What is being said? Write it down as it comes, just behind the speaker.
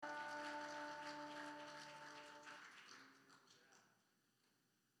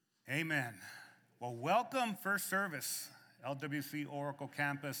Amen. Well, welcome First Service, LWC Oracle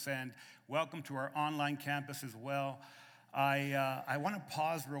Campus, and welcome to our online campus as well. I want to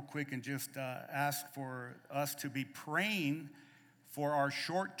pause real quick and just ask for us to be praying for our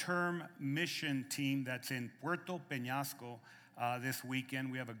short-term mission team that's in Puerto Peñasco this weekend.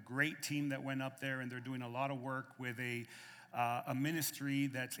 We have a great team that went up there, and they're doing a lot of work with a ministry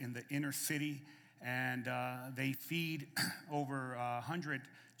that's in the inner city, and they feed over 100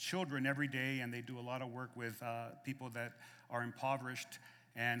 children every day, and they do a lot of work with people that are impoverished.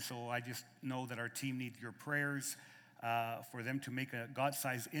 And so I just know that our team needs your prayers for them to make a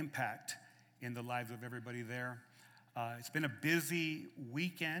God-sized impact in the lives of everybody there. It's been a busy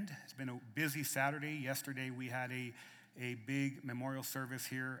weekend. It's been a busy Saturday. Yesterday we had a big memorial service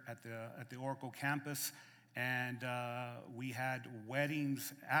here at the Oracle campus, and we had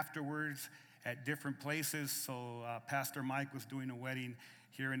weddings afterwards at different places. So Pastor Mike was doing a wedding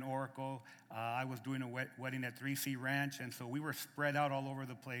here in Oracle. I was doing a wedding at 3C Ranch, and so we were spread out all over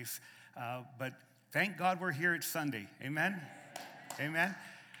the place. But thank God we're here. It's Sunday. Amen? Amen.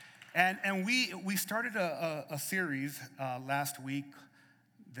 And we started a series last week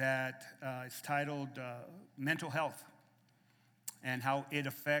that is titled Mental Health and how it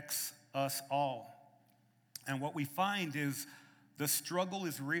affects us all. And what we find is the struggle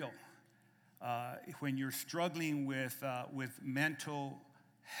is real. When you're struggling with mental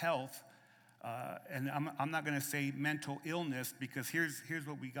health, and I'm not going to say mental illness, because here's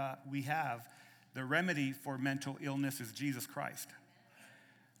what we have. The remedy for mental illness is Jesus Christ.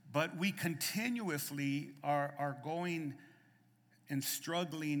 But we continuously are going and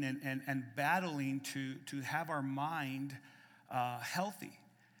struggling and battling to have our mind healthy.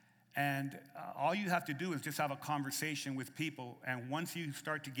 And all you have to do is just have a conversation with people. And once you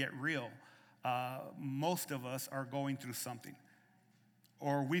start to get real, most of us are going through something,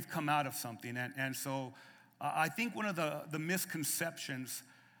 or we've come out of something. And so I think one of the misconceptions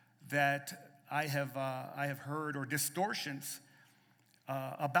that I have heard, or distortions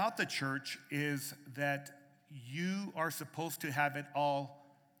about the church, is that you are supposed to have it all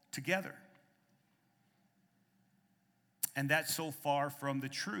together. And that's so far from the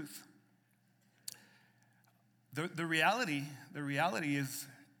truth. The reality is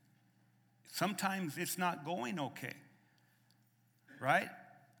sometimes it's not going okay, right?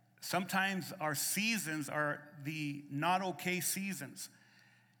 Sometimes our seasons are the not okay seasons,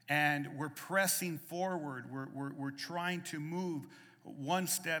 and we're pressing forward. We're trying to move one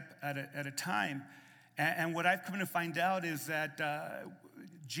step at a time. And what I've come to find out is that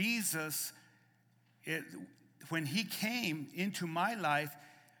Jesus, when he came into my life,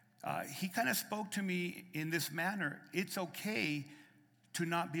 he kind of spoke to me in this manner. It's okay to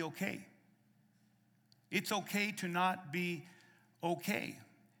not be okay. It's okay to not be okay.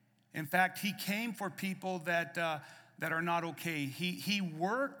 In fact, he came for people that are not okay. He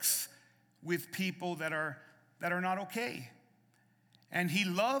works with people that are not okay. And he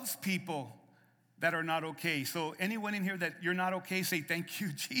loves people that are not okay. So anyone in here that you're not okay, say thank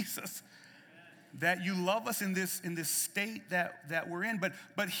you, Jesus, that you love us in this state that we're in.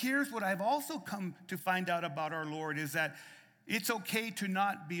 But here's what I've also come to find out about our Lord, is that it's okay to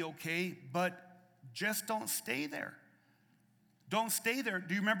not be okay, but just don't stay there. Don't stay there.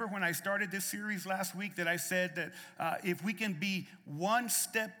 Do you remember when I started this series last week that I said that if we can be one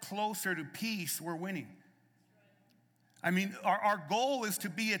step closer to peace, we're winning? I mean, our goal is to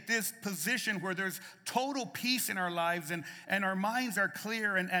be at this position where there's total peace in our lives, and our minds are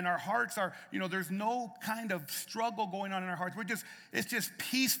clear, and our hearts are, there's no kind of struggle going on in our hearts. It's just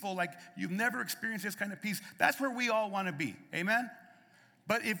peaceful, like you've never experienced this kind of peace. That's where we all want to be. Amen?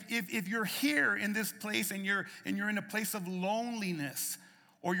 But if you're here in this place and you're in a place of loneliness,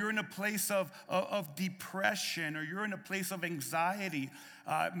 or you're in a place of depression, or you're in a place of anxiety,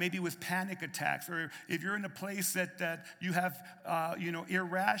 maybe with panic attacks, or if you're in a place that you have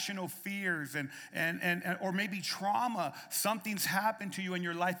irrational fears and or maybe trauma, something's happened to you in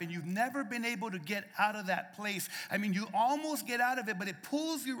your life and you've never been able to get out of that place. I mean, you almost get out of it, but it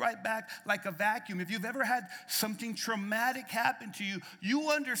pulls you right back like a vacuum. If you've ever had something traumatic happen to you, you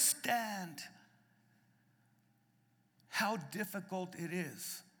understand how difficult it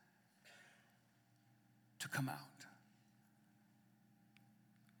is to come out.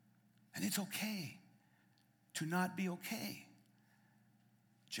 And it's okay to not be okay.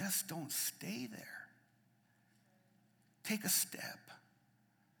 Just don't stay there. Take a step.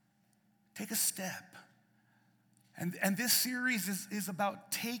 Take a step. And this series is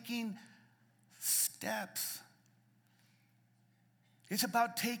about taking steps. It's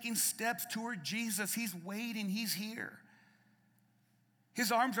about taking steps toward Jesus. He's waiting. He's here.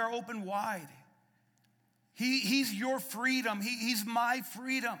 His arms are open wide. He's your freedom. He's my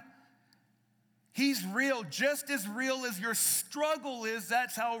freedom. He's real, just as real as your struggle is.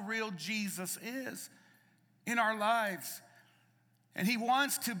 That's how real Jesus is in our lives. And he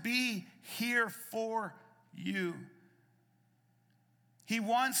wants to be here for you. He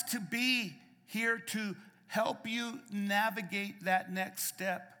wants to be here to help you navigate that next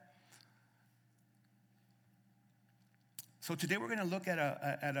step. So today we're going to look at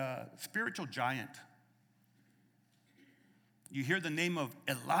a spiritual giant. You hear the name of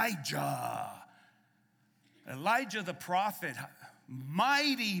Elijah. Elijah the prophet,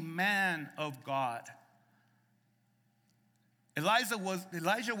 mighty man of God. Elijah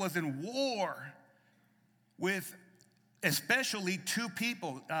was in war with especially two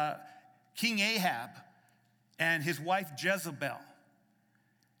people, King Ahab and his wife Jezebel.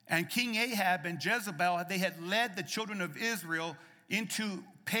 And King Ahab and Jezebel, they had led the children of Israel into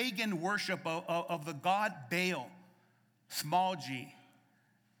pagan worship of the god Baal, small g.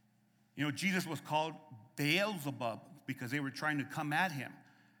 You know, Jesus was called Beelzebub because they were trying to come at him.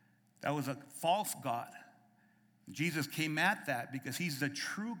 That was a false god. Jesus came at that because he's the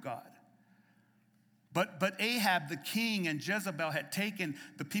true God. But Ahab, the king, and Jezebel had taken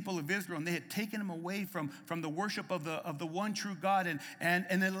the people of Israel, and they had taken them away from the worship of the one true God.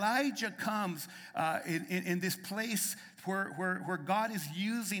 And Elijah comes in this place where God is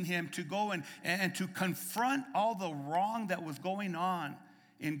using him to go and to confront all the wrong that was going on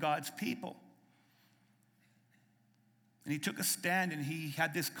in God's people. And he took a stand, and he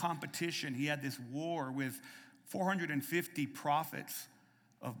had this competition. He had this war with 450 prophets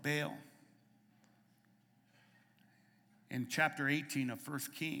of Baal. In chapter 18 of 1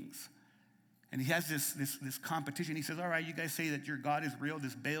 Kings. And he has this competition. He says, all right, you guys say that your God is real,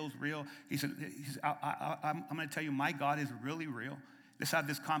 this Baal's real. He said, I'm going to tell you, my God is really real. Let's have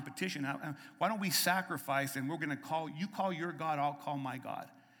this competition. Why don't we sacrifice, and we're going to you call your God, I'll call my God.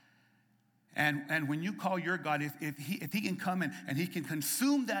 And when you call your God, if he can come and he can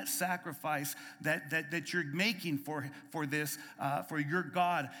consume that sacrifice that you're making for your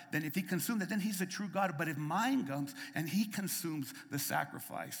God, then if he consumes that, then he's the true God. But if mine comes and he consumes the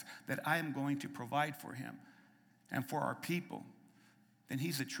sacrifice that I am going to provide for him and for our people, then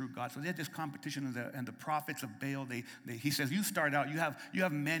he's the true God. So they had this competition, and the prophets of Baal, he says, you start out, you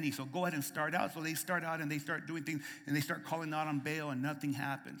have many, so go ahead and start out. So they start out and they start doing things, and they start calling out on Baal, and nothing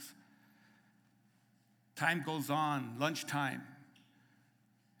happens. Time goes on, lunchtime,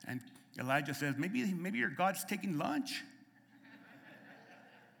 and Elijah says, maybe your God's taking lunch.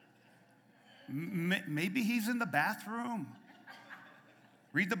 Maybe he's in the bathroom.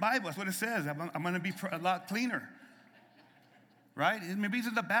 Read the Bible, that's what it says. I'm going to be a lot cleaner. Right? Maybe he's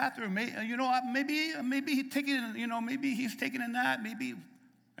in the bathroom. Maybe he's taking, maybe he's taking a nap. Maybe,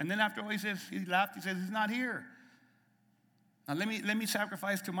 and then after he laughed. He says, he's not here. Now let me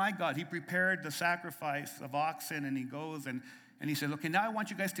sacrifice to my God. He prepared the sacrifice of oxen, and he goes and he says, okay, now I want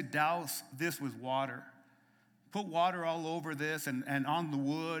you guys to douse this with water. Put water all over this and on the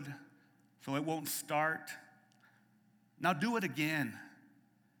wood so it won't start. Now do it again.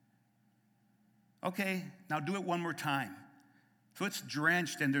 Okay, now do it one more time. So it's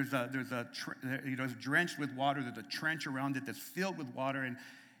drenched, and it's drenched with water. There's a trench around it that's filled with water,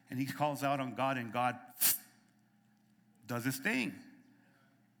 and he calls out on God, and God does his thing.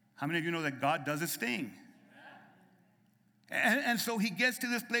 How many of you know that God does his thing? And so he gets to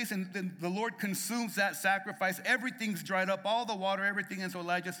this place, and then the Lord consumes that sacrifice. Everything's dried up, all the water, everything. And so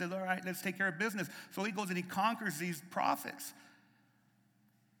Elijah says, all right, let's take care of business. So he goes and he conquers these prophets.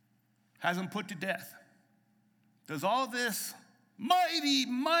 Has them put to death. Does all this mighty,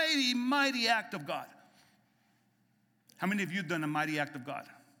 mighty, mighty act of God. How many of you have done a mighty act of God?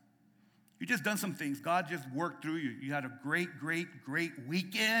 You just done some things. God just worked through you. You had a great, great, great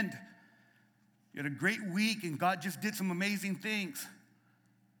weekend. You had a great week, and God just did some amazing things.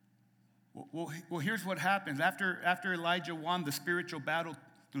 Well, here's what happens. After Elijah won the spiritual battle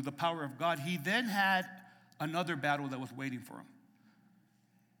through the power of God, he then had another battle that was waiting for him.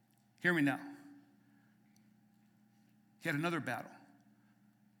 Hear me now. He had another battle.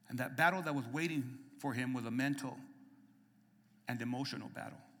 And that battle that was waiting for him was a mental and emotional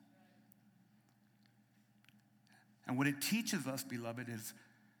battle. And what it teaches us, beloved, is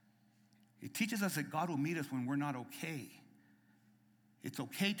it teaches us that God will meet us when we're not okay. It's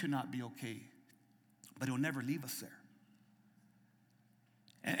okay to not be okay, but he'll never leave us there.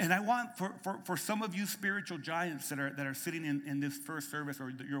 And I want for some of you spiritual giants that are sitting in this first service,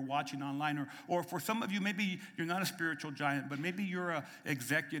 or that you're watching online, or for some of you, maybe you're not a spiritual giant, but maybe you're an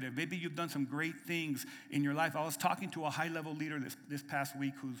executive. Maybe you've done some great things in your life. I was talking to a high-level leader this past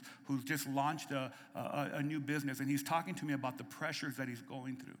week who's just launched a new business, and he's talking to me about the pressures that he's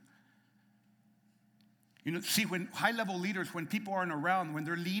going through. You know, see, when high-level leaders, when people aren't around, when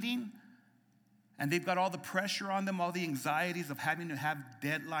they're leading, and they've got all the pressure on them, all the anxieties of having to have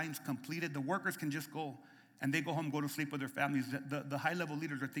deadlines completed, the workers can just go, and they go home, go to sleep with their families. The high-level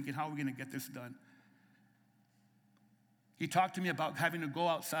leaders are thinking, how are we going to get this done? He talked to me about having to go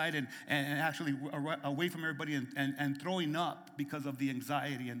outside and actually away from everybody and throwing up because of the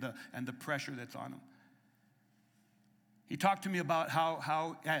anxiety and the pressure that's on him. He talked to me about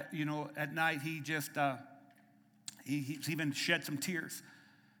how at night he just, he's even shed some tears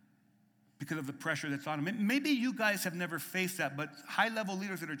because of the pressure that's on them. Maybe you guys have never faced that, but high-level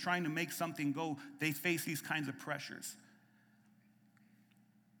leaders that are trying to make something go, they face these kinds of pressures.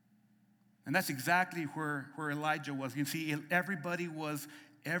 And that's exactly where Elijah was. You see, everybody was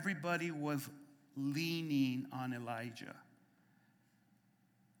leaning on Elijah.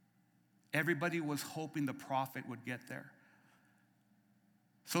 Everybody was hoping the prophet would get there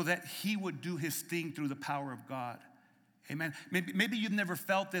so that he would do his thing through the power of God. Amen. Maybe you've never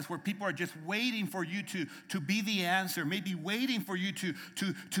felt this, where people are just waiting for you to be the answer, maybe waiting for you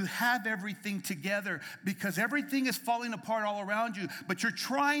to have everything together, because everything is falling apart all around you, but you're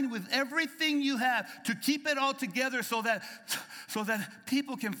trying with everything you have to keep it all together so that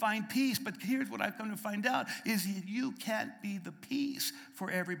people can find peace. But here's what I've come to find out, is you can't be the peace for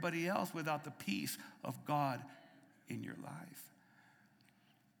everybody else without the peace of God in your life.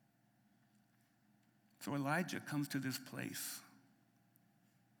 So Elijah comes to this place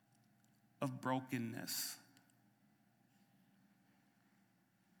of brokenness.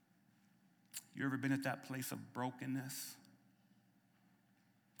 You ever been at that place of brokenness?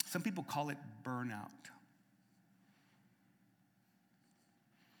 Some people call it burnout.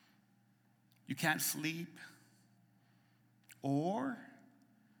 You can't sleep, or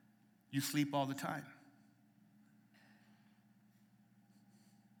you sleep all the time.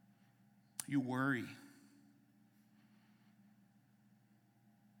 You worry.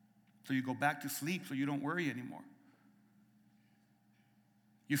 So you go back to sleep so you don't worry anymore.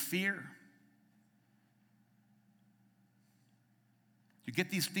 You fear. You get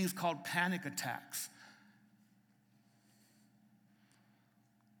these things called panic attacks.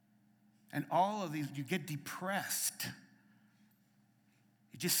 And all of these, you get depressed.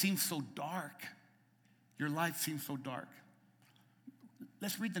 It just seems so dark. Your life seems so dark.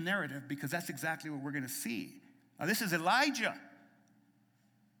 Let's read the narrative, because that's exactly what we're going to see. Now, this is Elijah.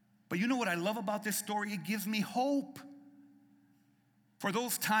 But you know what I love about this story? It gives me hope for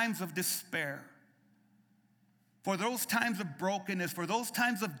those times of despair, for those times of brokenness, for those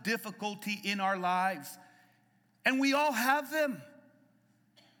times of difficulty in our lives. And we all have them.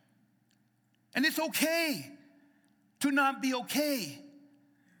 And it's okay to not be okay.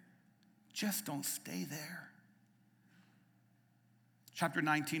 Just don't stay there. Chapter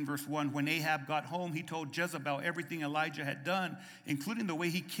 19, verse 1, when Ahab got home, he told Jezebel everything Elijah had done, including the way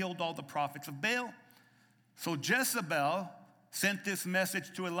he killed all the prophets of Baal. So Jezebel sent this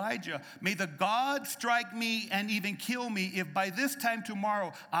message to Elijah: may the God strike me and even kill me if by this time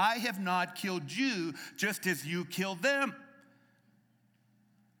tomorrow I have not killed you just as you killed them.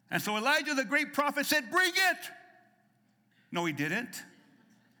 And so Elijah, the great prophet, said, bring it. No, he didn't.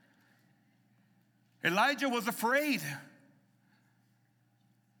 Elijah was afraid.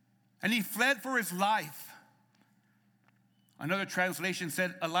 And he fled for his life. Another translation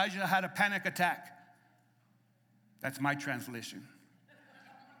said Elijah had a panic attack. That's my translation.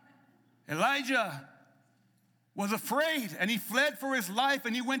 Elijah was afraid, and he fled for his life,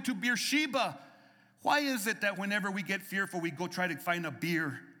 and he went to Beersheba. Why is it that whenever we get fearful, we go try to find a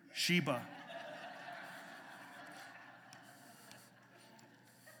Beersheba?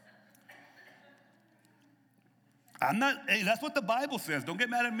 Hey, that's what the Bible says. Don't get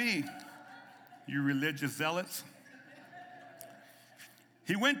mad at me, you religious zealots.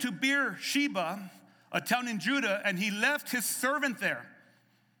 He went to Beersheba, a town in Judah, and he left his servant there.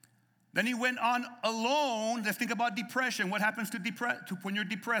 Then he went on alone. Let's think about depression. What happens to when you're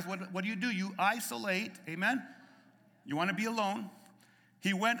depressed? What do? You isolate, amen? You want to be alone.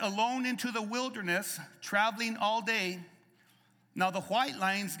 He went alone into the wilderness, traveling all day. Now, the white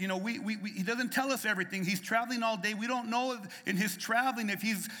lines, he doesn't tell us everything. He's traveling all day. We don't know in his traveling,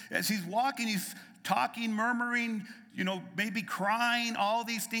 as he's walking, he's talking, murmuring, maybe crying. All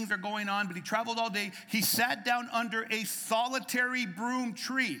these things are going on, but he traveled all day. He sat down under a solitary broom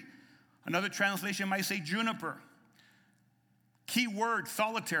tree. Another translation might say juniper. Key word,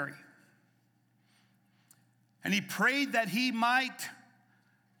 solitary. And he prayed that he might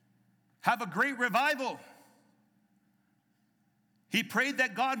have a great revival. He prayed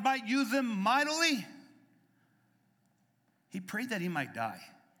that God might use him mightily. He prayed that he might die.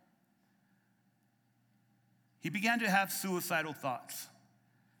 He began to have suicidal thoughts.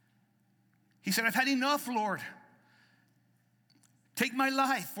 He said, I've had enough, Lord. Take my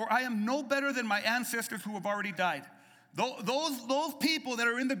life, for I am no better than my ancestors who have already died. Those people that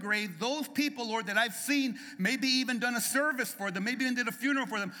are in the grave, those people, Lord, that I've seen, maybe even done a service for them, maybe even did a funeral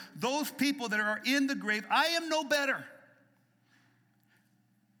for them, those people that are in the grave, I am no better.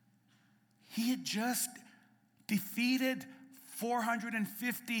 He had just defeated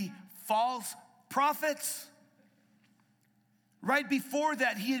 450 false prophets. Right before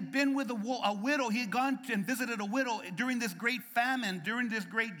that, he had been with a widow. He had gone and visited a widow during this great famine, during this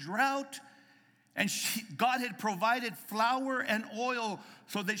great drought. And God had provided flour and oil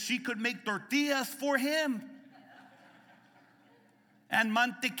so that she could make tortillas for him. And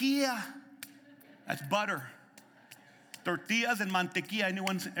mantequilla. That's butter. Tortillas and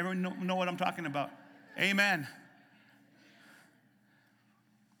mantequilla. Everyone know what I'm talking about? Amen.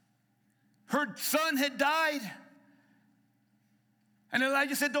 Her son had died. And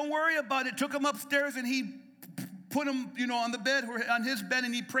Elijah said, don't worry about it. Took him upstairs and he put him, on the bed, on his bed,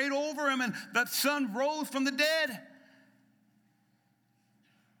 and he prayed over him, and that son rose from the dead.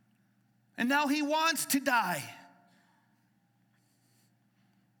 And now he wants to die.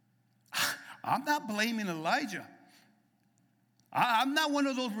 I'm not blaming Elijah. I'm not one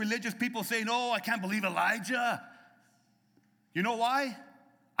of those religious people saying, oh, I can't believe Elijah. You know why?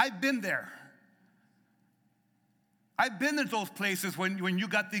 I've been there. I've been in those places when you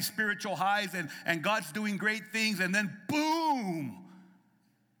got these spiritual highs and God's doing great things, and then boom,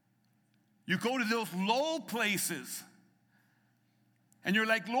 you go to those low places and you're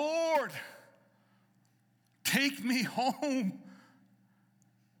like, Lord, take me home.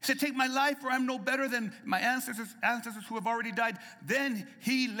 He said, take my life, for I'm no better than my ancestors who have already died. Then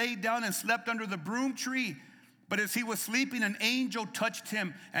he laid down and slept under the broom tree. But as he was sleeping, an angel touched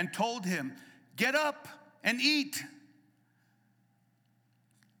him and told him, get up and eat.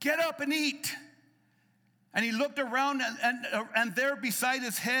 Get up and eat. And he looked around, and there beside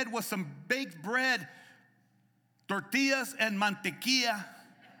his head was some baked bread, tortillas and mantequilla,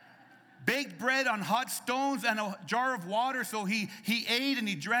 baked bread on hot stones and a jar of water. So he ate and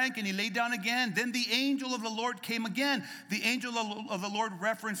he drank and he lay down again. Then the angel of the Lord came again. The angel of the Lord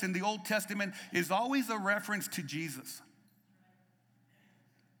reference in the Old Testament is always a reference to Jesus.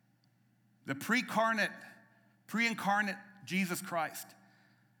 The pre-incarnate Jesus Christ.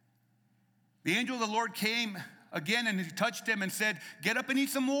 The angel of the Lord came again and he touched him and said, get up and eat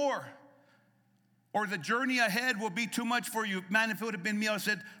some more, or the journey ahead will be too much for you. Man, if it would have been me, I would have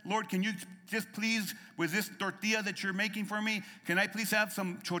said, Lord, can you just please, with this tortilla that you're making for me, can I please have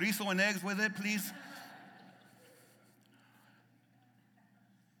some chorizo and eggs with it, please?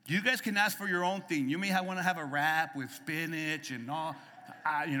 You guys can ask for your own thing. You may want to have a wrap with spinach and all,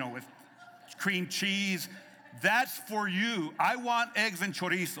 with cream cheese. That's for you. I want eggs and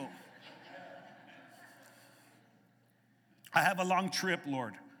chorizo. I have a long trip,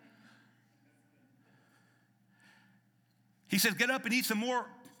 Lord. He says, get up and eat some more,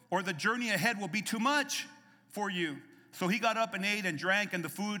 or the journey ahead will be too much for you. So he got up and ate and drank, and the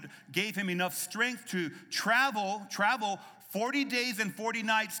food gave him enough strength to travel 40 days and 40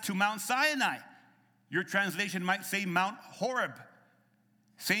 nights to Mount Sinai. Your translation might say Mount Horeb.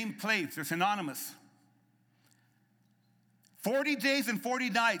 Same place, they're synonymous. 40 days and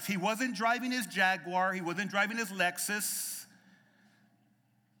 40 nights. He wasn't driving his Jaguar. He wasn't driving his Lexus.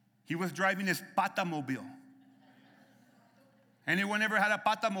 He was driving his patamobile. Anyone ever had a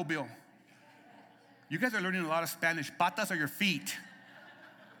patamobile? You guys are learning a lot of Spanish. Patas are your feet.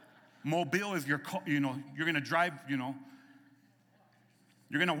 Mobile is your, you're going to drive, you're going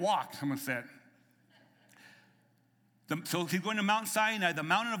to walk, someone said. So he's going to Mount Sinai, the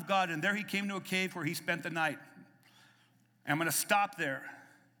mountain of God, and there he came to a cave where he spent the night. And I'm going to stop there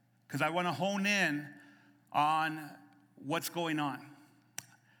because I want to hone in on what's going on.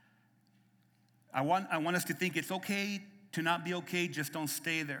 I want us to think it's okay to not be okay, just don't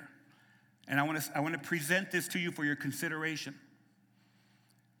stay there. And I want to present this to you for your consideration.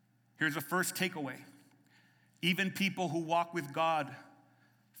 Here's the first takeaway. Even people who walk with God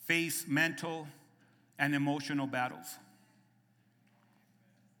face mental and emotional battles.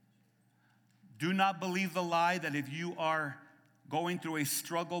 Do not believe the lie that if you are going through a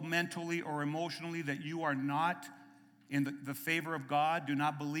struggle mentally or emotionally that you are not in the favor of God. Do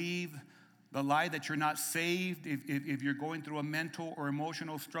not believe the lie that you're not saved if you're going through a mental or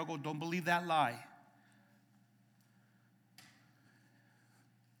emotional struggle. Don't believe that lie.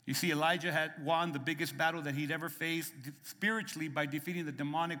 You see, Elijah had won the biggest battle that he'd ever faced spiritually by defeating the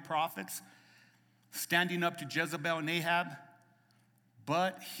demonic prophets, standing up to Jezebel and Ahab.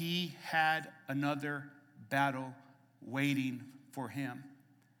 But he had another battle waiting for him.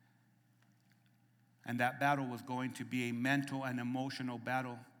 And that battle was going to be a mental and emotional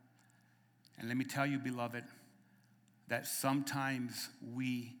battle. And let me tell you, beloved, that sometimes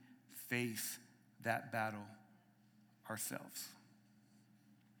we face that battle ourselves.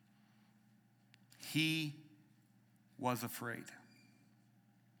 He was afraid.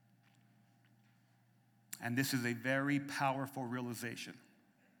 And this is a very powerful realization.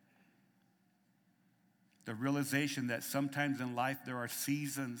 The realization that sometimes in life there are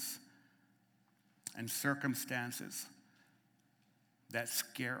seasons and circumstances that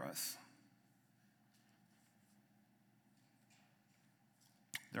scare us.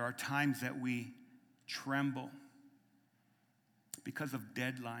 There are times that we tremble because of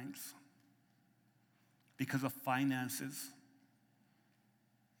deadlines, because of finances,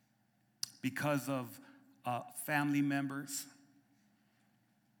 because of family members,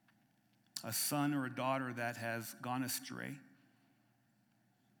 a son or a daughter that has gone astray.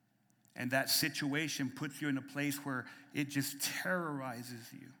 And that situation puts you in a place where it just terrorizes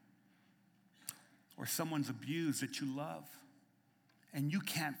you. Or someone's abused that you love, and you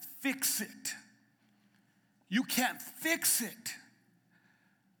can't fix it. You can't fix it.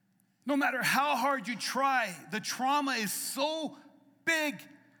 No matter how hard you try, the trauma is so big,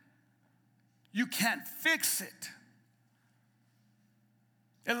 you can't fix it.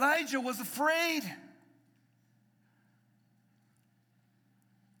 Elijah was afraid.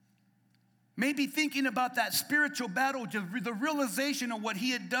 Maybe thinking about that spiritual battle, the realization of what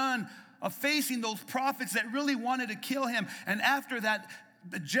he had done, of facing those prophets that really wanted to kill him. And after that,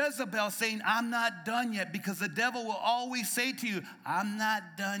 Jezebel saying, I'm not done yet, because the devil will always say to you, I'm not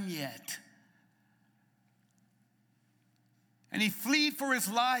done yet. And he fled for his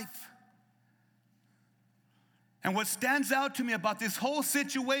life. And what stands out to me about this whole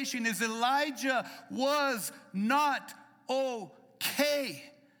situation is Elijah was not okay.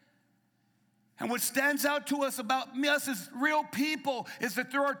 And what stands out to us about us as real people is that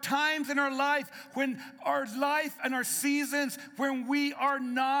there are times in our life and our seasons when we are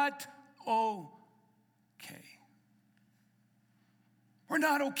not okay. We're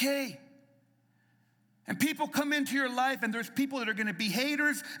not okay. And people come into your life, and there's people that are going to be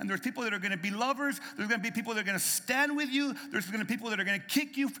haters, and there's people that are going to be lovers. There's going to be people that are going to stand with you. There's going to be people that are going to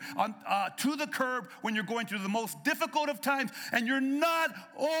kick you to the curb when you're going through the most difficult of times, and you're not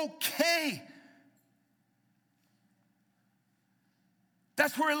okay.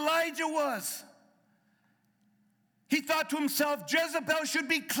 That's where Elijah was. He thought to himself, Jezebel should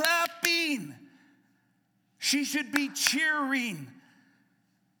be clapping. She should be cheering.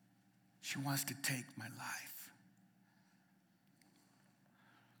 She wants to take my life.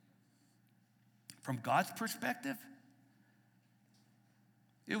 From God's perspective,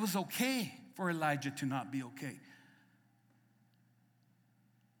 it was okay for Elijah to not be okay.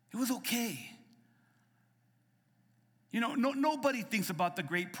 It was okay. You know, nobody thinks about the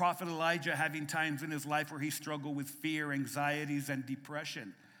great prophet Elijah having times in his life where he struggled with fear, anxieties, and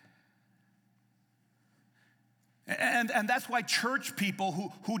depression. And that's why church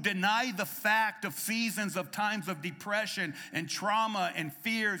people who deny the fact of seasons of times of depression and trauma and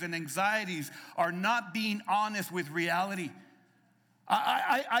fears and anxieties are not being honest with reality.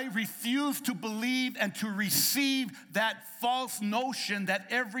 I refuse to believe and to receive that false notion that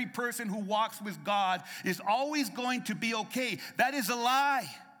every person who walks with God is always going to be okay. That is a lie.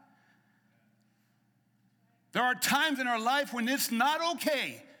 There are times in our life when it's not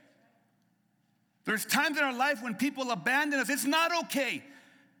okay. There's times in our life when people abandon us. It's not okay.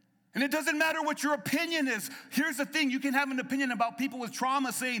 And it doesn't matter what your opinion is. Here's the thing. You can have an opinion about people with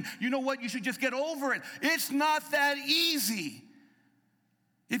trauma saying, you know what, you should just get over it. It's not that easy.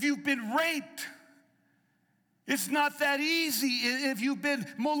 If you've been raped, it's not that easy. If you've been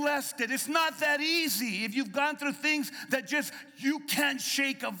molested, it's not that easy. If you've gone through things that just you can't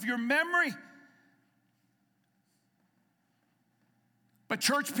shake of your memory. But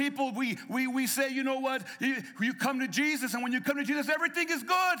church people, we say, you know what? You come to Jesus, and when you come to Jesus, everything is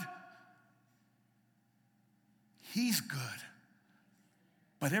good. He's good.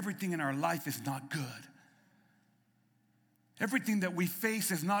 But everything in our life is not good. Everything that we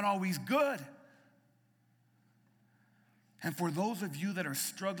face is not always good. And for those of you that are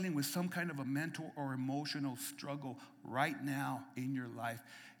struggling with some kind of a mental or emotional struggle right now in your life,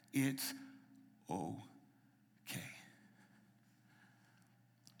 it's okay.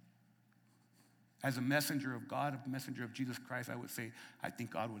 As a messenger of God, a messenger of Jesus Christ, I would say, I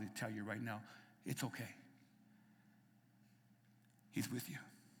think God would tell you right now, it's okay. He's with you.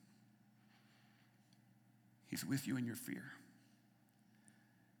 He's with you in your fear.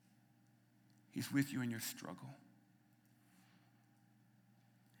 He's with you in your struggle.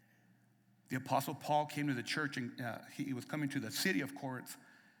 The Apostle Paul came to the church, and he was coming to the city of Corinth,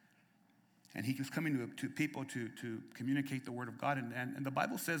 and he was coming to people to communicate the word of God. And the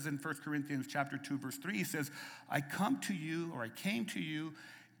Bible says in 1 Corinthians chapter 2, verse 3, he says, I came to you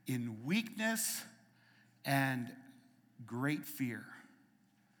in weakness and great fear.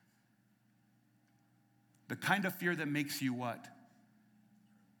 The kind of fear that makes you what?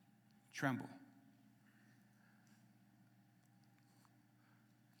 Tremble.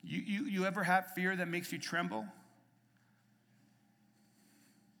 You ever have fear that makes you tremble?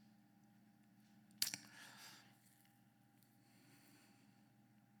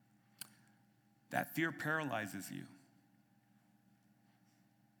 That fear paralyzes you.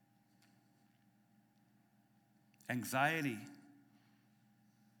 Anxiety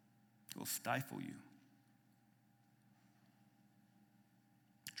will stifle you.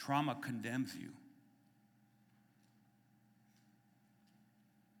 Trauma condemns you.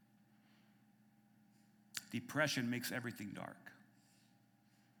 Depression makes everything dark.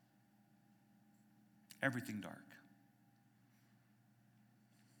 Everything dark.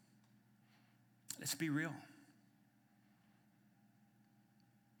 Let's be real.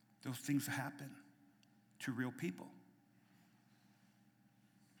 Those things happen to real people.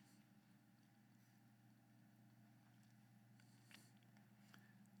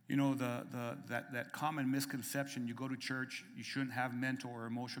 You know, that common misconception, you go to church, you shouldn't have mental or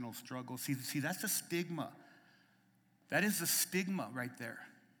emotional struggles. See, that's a stigma. That is a stigma right there.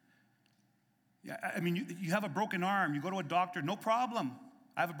 Yeah, I mean, you have a broken arm, you go to a doctor, no problem.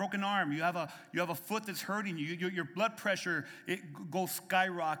 I have a broken arm. You have a foot that's hurting you. Your blood pressure, it goes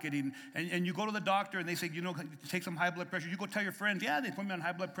skyrocketing. And you go to the doctor and they say, take some high blood pressure. You go tell your friends, yeah, they put me on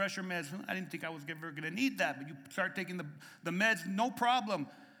high blood pressure meds. I didn't think I was ever going to need that. But you start taking the meds, no problem.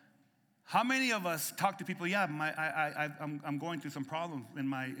 How many of us talk to people, yeah, I'm going through some problems in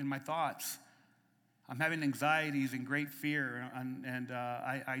my thoughts. I'm having anxieties and great fear, and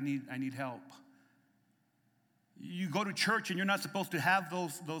I need help. You go to church and you're not supposed to have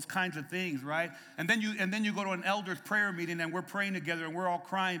those kinds of things, right? And then you go to an elders prayer meeting and we're praying together and we're all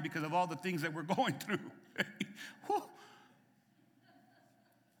crying because of all the things that we're going through.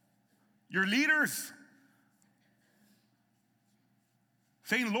 Your leaders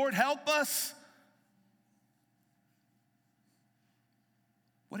saying, Lord, help us.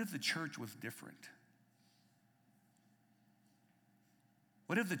 What if the church was different?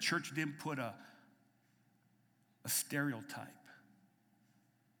 What if the church didn't put a stereotype?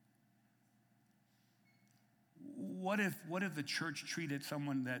 What if the church treated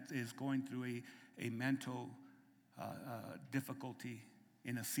someone that is going through a mental difficulty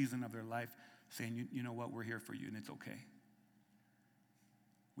in a season of their life, saying, you know what, we're here for you and it's okay.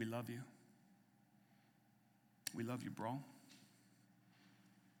 We love you. We love you, bro.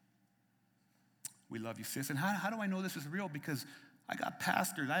 We love you, sis. And how do I know this is real? Because I got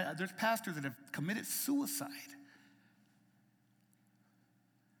pastors. There's pastors that have committed suicide.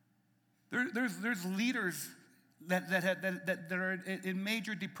 There's leaders that are in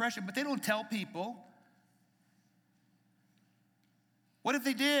major depression, but they don't tell people. What if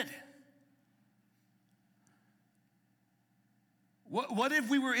they did? What if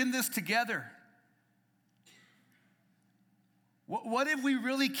we were in this together? What if we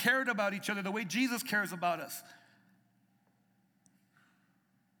really cared about each other the way Jesus cares about us?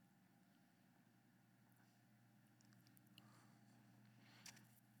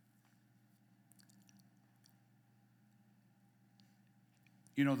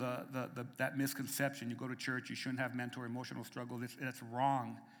 You know, that misconception, you go to church, you shouldn't have mental or emotional struggle, that's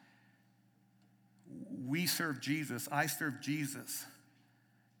wrong. We serve Jesus, I serve Jesus,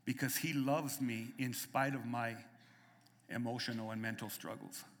 because he loves me in spite of my emotional and mental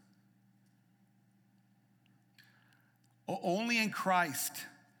struggles. Only in Christ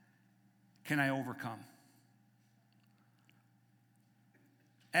can I overcome.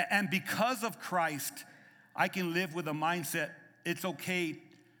 And because of Christ, I can live with a mindset, it's okay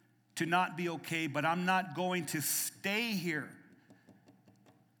to not be okay, but I'm not going to stay here.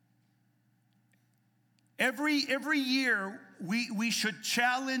 Every year, we should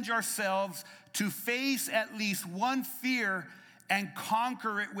challenge ourselves to face at least one fear and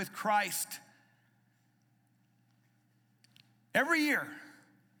conquer it with Christ. Every year.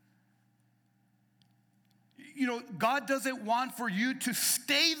 You know, God doesn't want for you to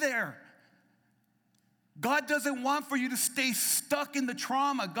stay there. God doesn't want for you to stay stuck in the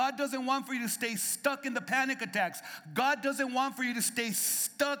trauma. God doesn't want for you to stay stuck in the panic attacks. God doesn't want for you to stay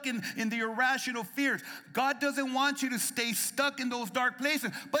stuck in the irrational fears. God doesn't want you to stay stuck in those dark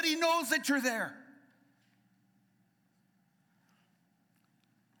places, but he knows that you're there.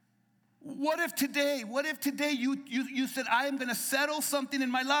 What if today you said, I am going to settle something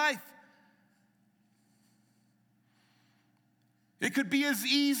in my life? It could be as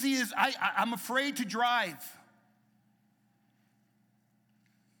easy as I'm afraid to drive.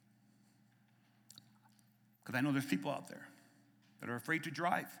 Because I know there's people out there that are afraid to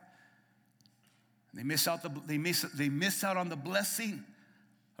drive. They miss out on the blessing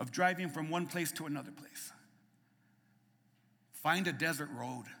of driving from one place to another place. Find a desert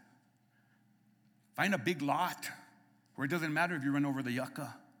road. Find a big lot where it doesn't matter if you run over the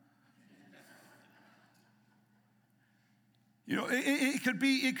yucca. You know, it could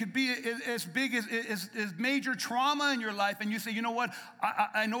be as big as major trauma in your life, and you say, you know what,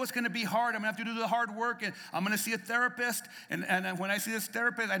 I know it's going to be hard. I'm going to have to do the hard work, and I'm going to see a therapist, and when I see this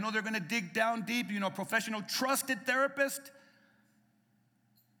therapist, I know they're going to dig down deep, you know, a professional, trusted therapist.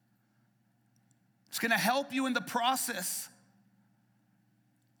 It's going to help you in the process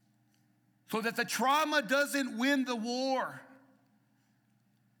so that the trauma doesn't win the war.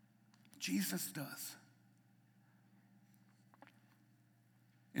 Jesus does.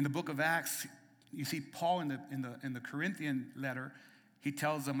 In the book of Acts, you see Paul in the Corinthian letter, he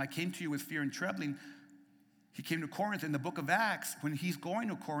tells them, I came to you with fear and trembling. He came to Corinth. In the book of Acts, when he's going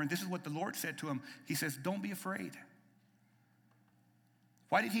to Corinth, this is what the Lord said to him. He says, don't be afraid.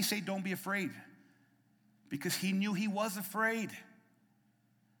 Why did he say don't be afraid? Because he knew he was afraid.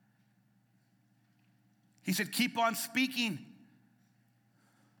 He said, keep on speaking.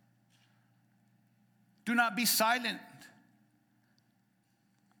 Do not be silent.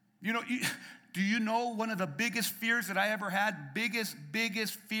 You know, do you know one of the biggest fears that I ever had? Biggest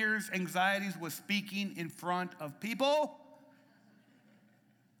fears, anxieties was speaking in front of people.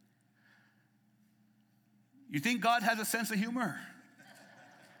 You think God has a sense of humor?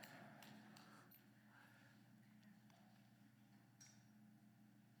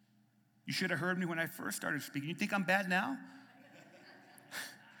 You should have heard me when I first started speaking. You think I'm bad now?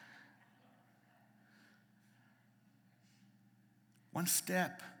 One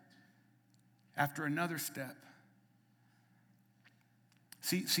step after another step.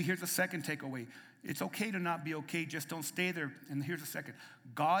 See, here's the second takeaway. It's okay to not be okay, just don't stay there. And here's the second.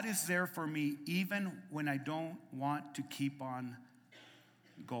 God is there for me even when I don't want to keep on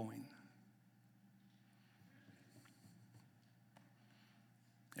going.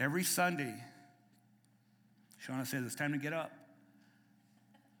 Every Sunday, Shauna says, it's time to get up.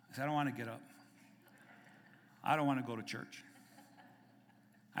 I said, I don't want to get up. I don't want to go to church.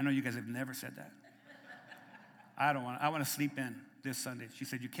 I know you guys have never said that. I want to sleep in this Sunday. She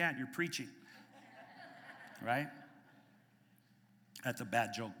said, you can't, you're preaching. Right? That's a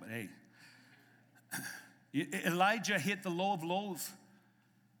bad joke, but hey. Elijah hit the low of lows.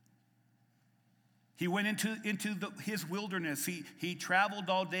 He went into his wilderness. He traveled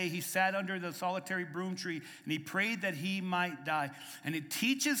all day. He sat under the solitary broom tree, and he prayed that he might die. And it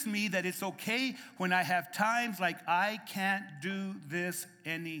teaches me that it's okay when I have times like I can't do this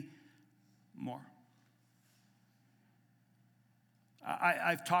anymore.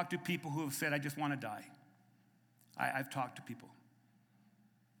 I've talked to people who have said, I just want to die. I've talked to people.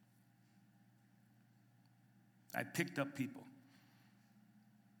 I picked up people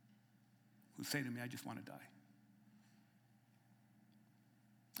who say to me, I just want to die.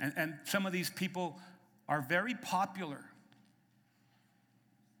 And some of these people are very popular.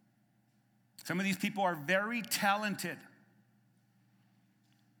 Some of these people are very talented.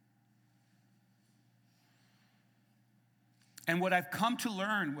 And what I've come to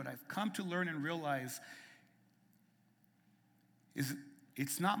learn and realize is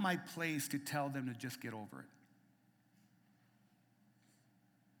it's not my place to tell them to just get over it.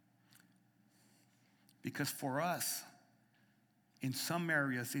 Because for us, in some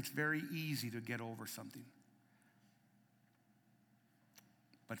areas, it's very easy to get over something.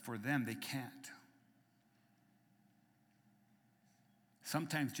 But for them, they can't.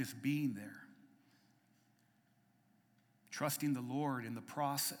 Sometimes just being there, trusting the Lord in the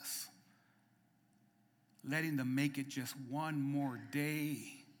process, letting them make it just one more day.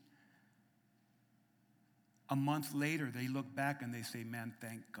 A month later, they look back and they say, man,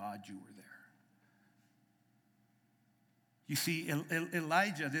 thank God you were there. You see,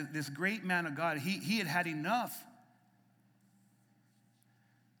 Elijah, this great man of God, he had had enough.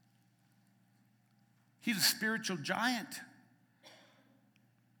 He's a spiritual giant.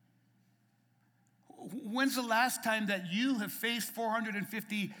 When's the last time that you have faced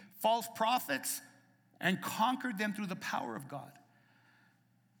 450 false prophets and conquered them through the power of God?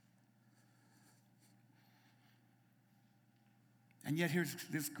 And yet here's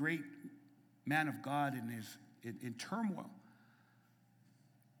this great man of God in turmoil.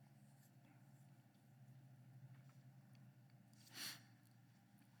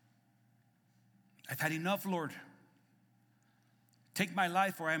 I've had enough, Lord. Take my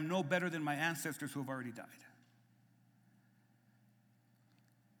life, or I am no better than my ancestors who have already died.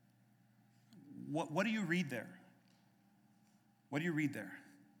 What do you read there? What do you read there?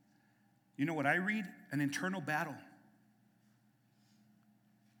 You know what I read? An internal battle.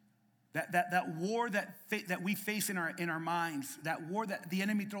 That war that we face in our minds, that war that the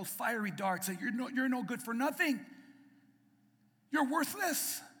enemy throws fiery darts, that you're no good for nothing. You're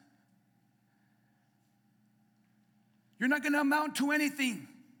worthless. You're not going to amount to anything.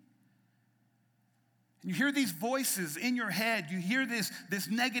 And you hear these voices in your head. You hear this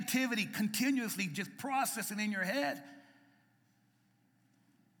negativity continuously just processing in your head.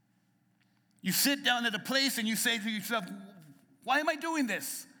 You sit down at a place and you say to yourself, why am I doing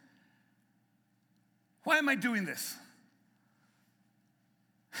this? Why am I doing this?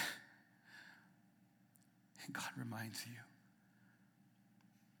 And God reminds you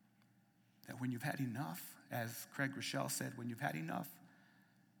that when you've had enough, as Craig Rochelle said, when you've had enough,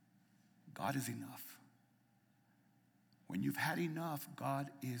 God is enough. When you've had enough, God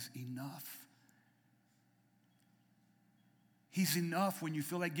is enough. He's enough when you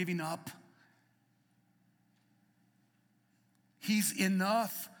feel like giving up. He's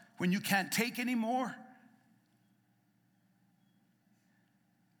enough when you can't take anymore.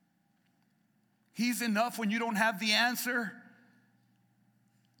 He's enough when you don't have the answer.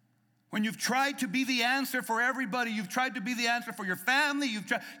 When you've tried to be the answer for everybody, you've tried to be the answer for your family, you've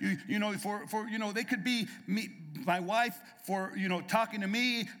tried, they could be me, my wife, for, talking to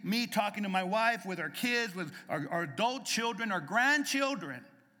me talking to my wife, with our kids, with our adult children, our grandchildren,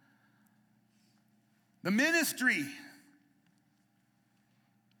 the ministry.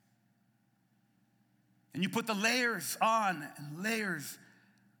 And you put the layers on, and layers,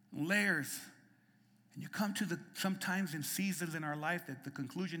 and layers. And you come to sometimes in seasons in our life that the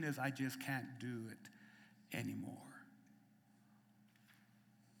conclusion is, I just can't do it anymore.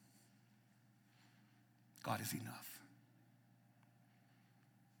 God is enough.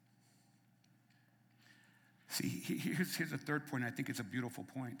 See, here's a third point. I think it's a beautiful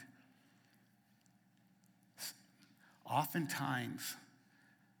point. Oftentimes,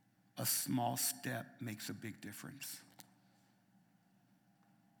 a small step makes a big difference.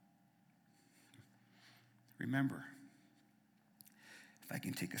 Remember, if I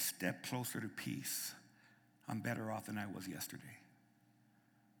can take a step closer to peace, I'm better off than I was yesterday.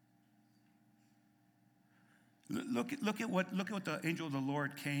 Look at what the angel of the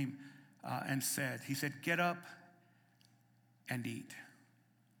Lord came and said. He said, "Get up and eat."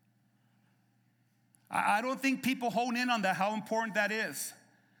 I don't think people hone in on that, how important that is.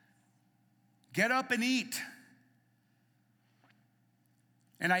 Get up and eat.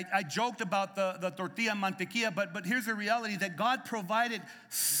 And I joked about the tortilla mantequilla, but here's the reality, that God provided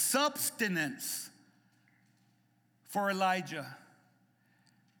substance for Elijah.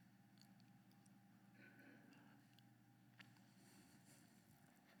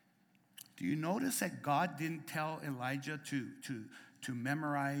 Do you notice that God didn't tell Elijah to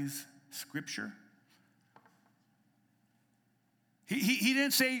memorize scripture? He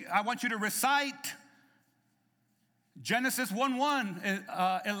didn't say, I want you to recite Genesis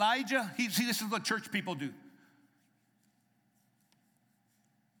 1:1, Elijah. See, this is what church people do.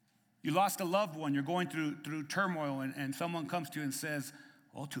 You lost a loved one, you're going through turmoil, and someone comes to you and says,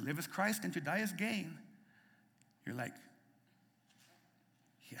 oh, to live is Christ and to die is gain. You're like,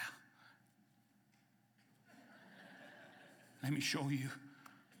 yeah. Let me show you.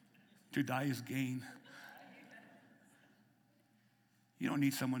 To die is gain. You don't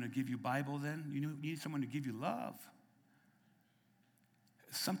need someone to give you Bible then. You need someone to give you love.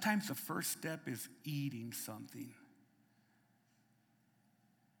 Sometimes the first step is eating something.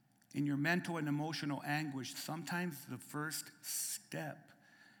 In your mental and emotional anguish, sometimes the first step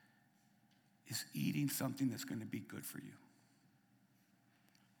is eating something that's going to be good for you.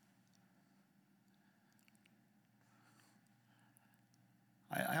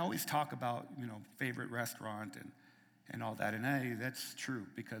 I always talk about, favorite restaurant and all that, and that's true,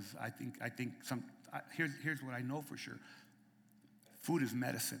 because I think here's what I know for sure. food is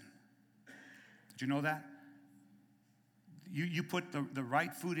medicine. Did you know that? You put the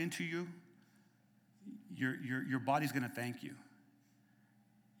right food into you, your body's going to thank you.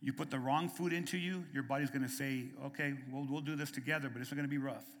 You put the wrong food into you, your body's going to say, okay, we'll do this together, but it's going to be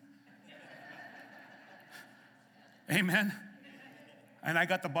rough. Amen? And I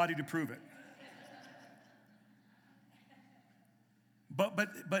got the body to prove it. But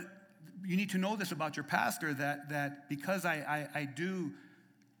you need to know this about your pastor, that because I do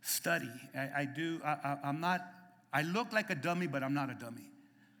study, I look like a dummy, but I'm not a dummy.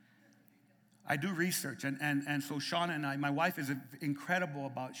 I do research, and so Shauna and I, my wife is incredible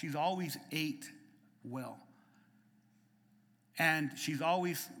about, she's always ate well. And she's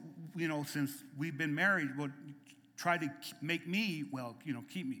always, since we've been married, will try to make me,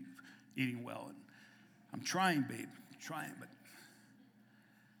 keep me eating well. And I'm trying, babe,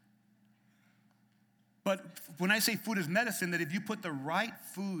 But when I say food is medicine, that if you put the right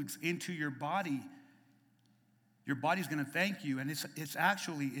foods into your body's going to thank you, and it's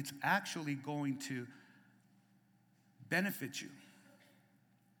actually going to benefit you.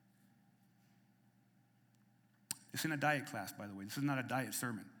 This isn't a diet class, by the way. This is not a diet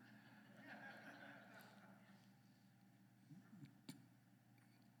sermon.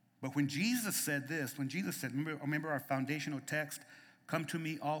 But when Jesus said this, remember our foundational text, "Come to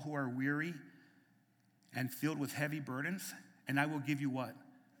me, all who are weary and filled with heavy burdens, and I will give you" what?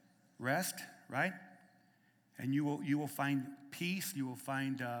 Rest, right? And you will find peace. You will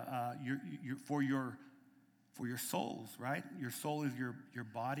find for your souls, right? Your soul is your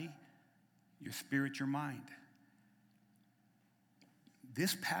body, your spirit, your mind.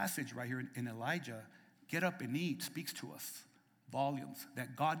 This passage right here in Elijah, get up and eat, speaks to us volumes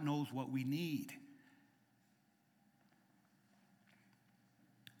that God knows what we need.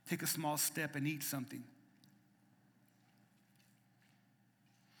 Take a small step and eat something.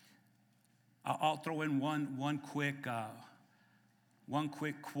 I'll throw in one quick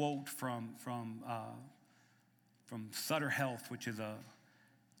quote from Sutter Health, which is a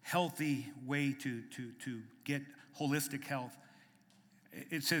healthy way to get holistic health.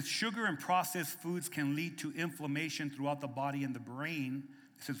 It says, sugar and processed foods can lead to inflammation throughout the body and the brain.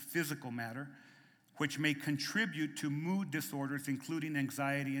 This is physical matter, which may contribute to mood disorders, including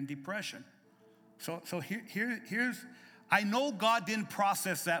anxiety and depression. So here's, I know God didn't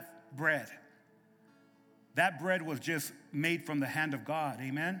process that bread. That bread was just made from the hand of God,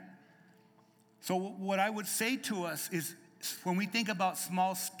 amen? So what I would say to us is, when we think about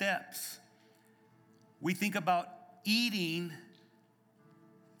small steps, we think about eating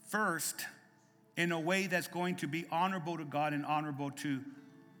first in a way that's going to be honorable to God and honorable to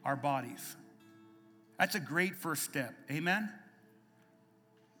our bodies. That's a great first step, amen?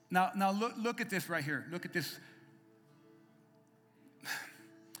 Now look at this right here. Look at this.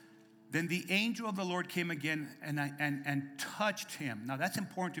 Then the angel of the Lord came again and touched him. Now that's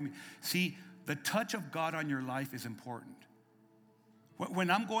important to me. See, the touch of God on your life is important. When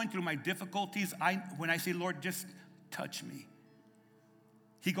I'm going through my difficulties, when I say, Lord, just touch me.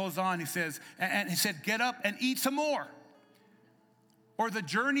 He goes on, he said, get up and eat some more, or the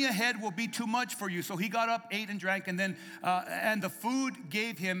journey ahead will be too much for you. So he got up, ate and drank, and then and the food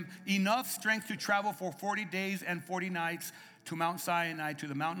gave him enough strength to travel for 40 days and 40 nights to Mount Sinai, to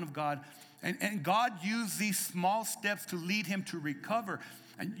the mountain of God. And God used these small steps to lead him to recover.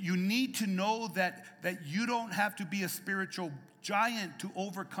 And you need to know that you don't have to be a spiritual giant to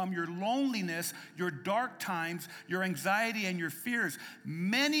overcome your loneliness, your dark times, your anxiety, and your fears.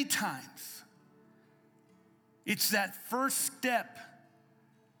 Many times, it's that first step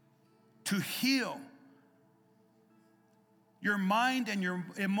to heal your mind and your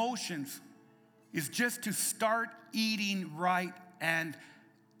emotions is just to start eating right and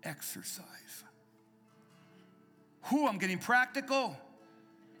exercise. I'm getting practical.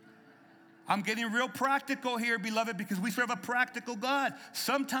 I'm getting real practical here, beloved, because we serve a practical God.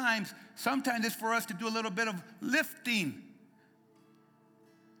 Sometimes it's for us to do a little bit of lifting.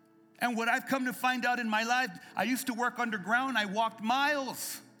 And what I've come to find out in my life, I used to work underground. I walked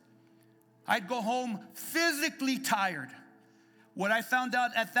miles. I'd go home physically tired. What I found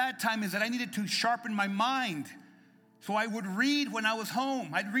out at that time is that I needed to sharpen my mind. So I would read when I was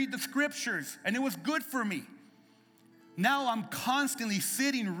home. I'd read the scriptures, and it was good for me. Now I'm constantly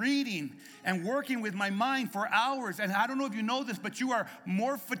sitting, reading, and working with my mind for hours. And I don't know if you know this, but you are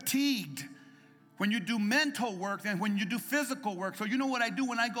more fatigued when you do mental work than when you do physical work. So you know what I do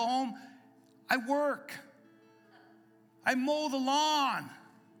when I go home? I work. I mow the lawn.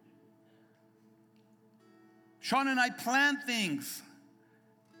 Sean and I plant things.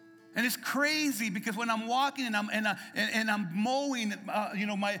 And it's crazy because when I'm walking and I'm mowing,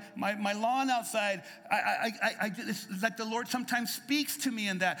 my lawn outside, it's like the Lord sometimes speaks to me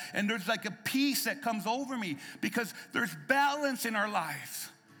in that, and there's like a peace that comes over me because there's balance in our lives,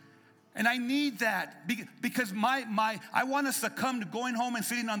 and I need that because I want to succumb to going home and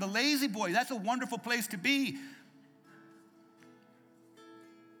sitting on the lazy boy. That's a wonderful place to be.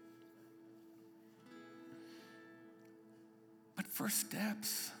 But first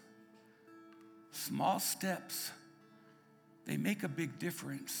steps. Small steps, they make a big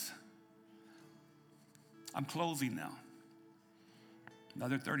difference. I'm closing now.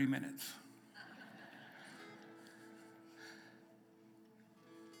 Another 30 minutes.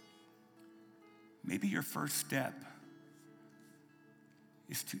 Maybe your first step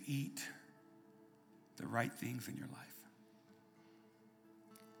is to eat the right things in your life.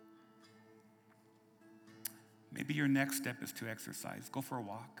 Maybe your next step is to exercise. Go for a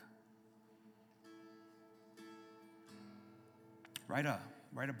walk. Ride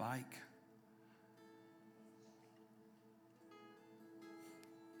a bike.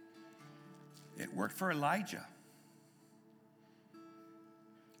 It worked for Elijah.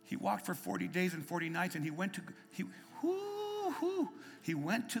 He walked for 40 days and 40 nights, and he went to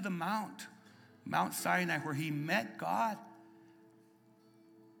the Mount Sinai, where he met God.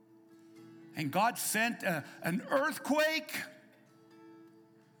 And God sent an earthquake,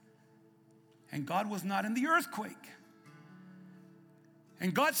 and God was not in the earthquake.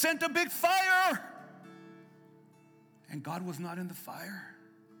 And God sent a big fire, and God was not in the fire.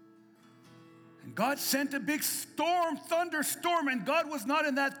 And God sent a big storm, thunderstorm, and God was not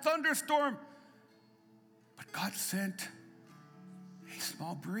in that thunderstorm. But God sent a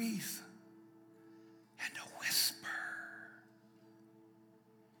small breeze and a whisper.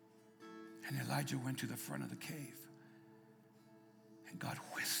 And Elijah went to the front of the cave, and God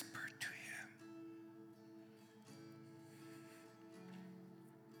whispered to him.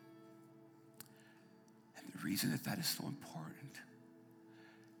 The reason that is so important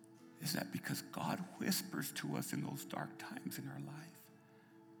is that because God whispers to us in those dark times in our life,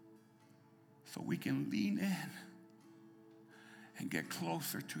 so we can lean in and get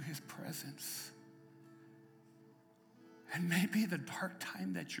closer to his presence. And maybe the dark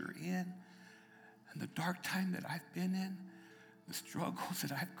time that you're in and the dark time that I've been in, the struggles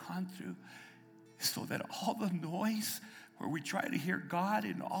that I've gone through, is so that all the noise where we try to hear God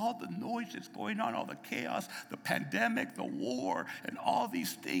and all the noise that's going on, all the chaos, the pandemic, the war, and all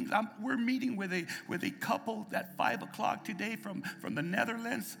these things. We're meeting with a couple at 5 o'clock today from the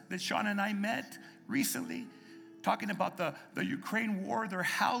Netherlands that Sean and I met recently, talking about the Ukraine war. They're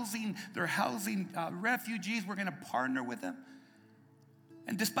housing refugees. We're going to partner with them.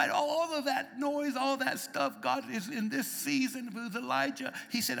 And despite all of that noise, all that stuff, God is in this season with Elijah.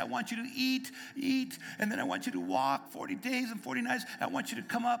 He said, I want you to eat, and then I want you to walk 40 days and 40 nights. I want you to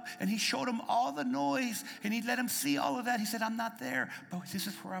come up. And he showed him all the noise, and he let him see all of that. He said, I'm not there, but this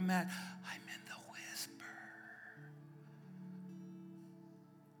is where I'm at. I'm in the whisper.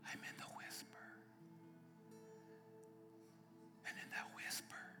 I'm in the whisper. And in that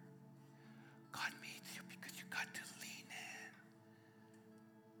whisper, God meets you because you got to lean in.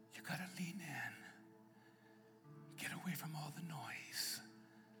 You got to lean in. Get away from all the noise.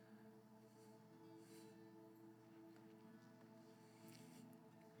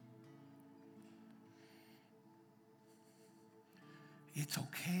 It's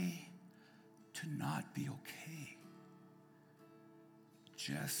okay to not be okay.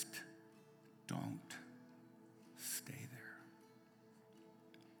 Just don't stay there.